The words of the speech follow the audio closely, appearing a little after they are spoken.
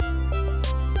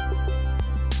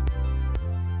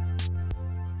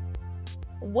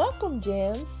Welcome,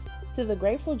 Gems, to the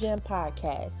Grateful Gem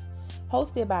podcast,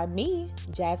 hosted by me,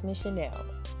 Jasmine Chanel.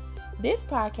 This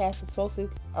podcast is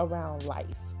focused around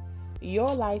life,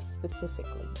 your life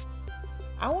specifically.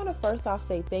 I want to first off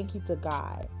say thank you to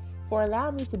God for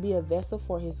allowing me to be a vessel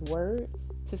for His word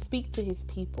to speak to His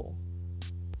people.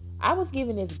 I was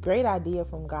given this great idea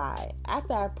from God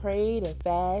after I prayed and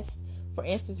fasted for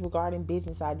instance regarding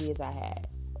business ideas I had.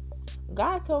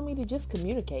 God told me to just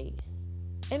communicate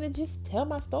and to just tell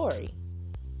my story.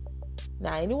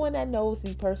 Now, anyone that knows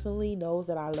me personally knows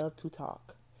that I love to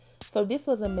talk. So this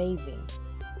was amazing.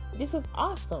 This was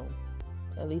awesome.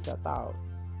 At least I thought.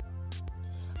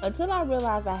 Until I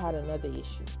realized I had another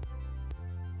issue.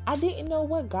 I didn't know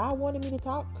what God wanted me to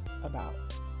talk about,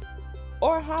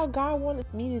 or how God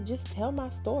wanted me to just tell my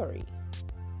story.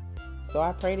 So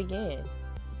I prayed again,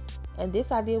 and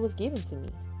this idea was given to me.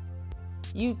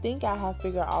 You'd think I have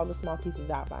figured all the small pieces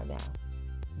out by now,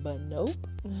 but nope,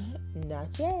 not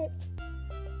yet.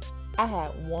 I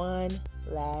had one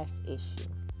last issue.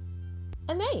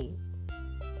 A name.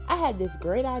 I had this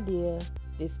great idea,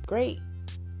 this great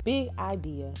big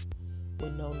idea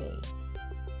with no name.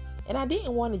 And I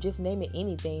didn't want to just name it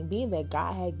anything, being that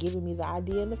God had given me the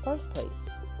idea in the first place.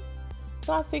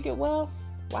 So I figured, well,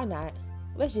 why not?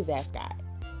 Let's just ask God.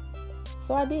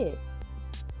 So I did.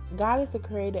 God is the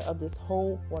creator of this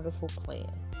whole wonderful plan.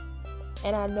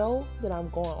 And I know that I'm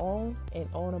going on and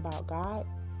on about God,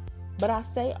 but I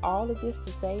say all of this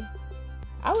to say,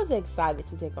 I was excited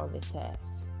to take on this task.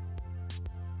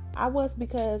 I was,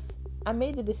 because I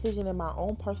made the decision in my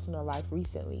own personal life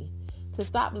recently to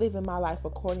stop living my life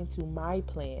according to my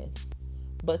plans,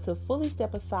 but to fully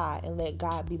step aside and let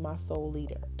God be my sole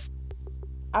leader.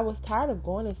 I was tired of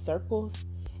going in circles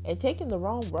and taking the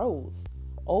wrong roads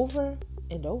over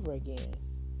and over again,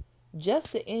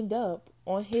 just to end up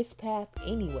on His path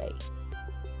anyway.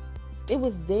 It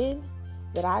was then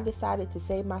that I decided to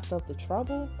save myself the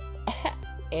trouble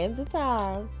and the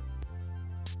time,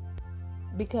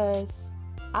 because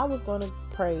I was going to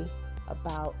pray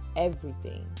about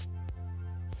everything,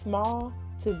 small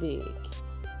to big,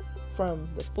 from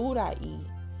the food I eat,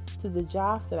 to the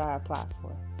jobs that I apply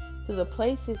for, to the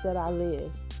places that I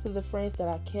live, to the friends that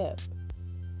I kept.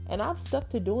 And I'm stuck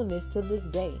to doing this to this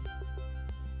day.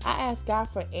 I ask God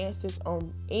for answers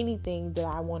on anything that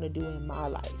I want to do in my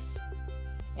life.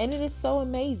 And it is so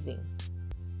amazing.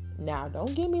 Now,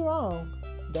 don't get me wrong.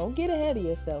 Don't get ahead of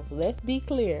yourself. Let's be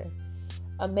clear.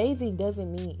 Amazing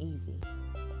doesn't mean easy.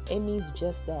 It means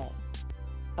just that.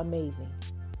 Amazing.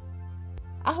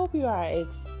 I hope you are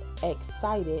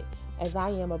excited as I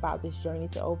am about this journey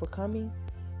to overcoming,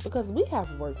 because we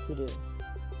have work to do.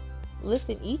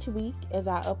 Listen each week as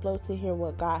I upload to hear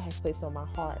what God has placed on my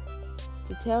heart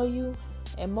to tell you,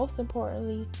 and most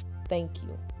importantly, thank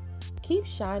you. Keep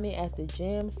shining as the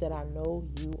gems that I know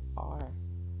you are.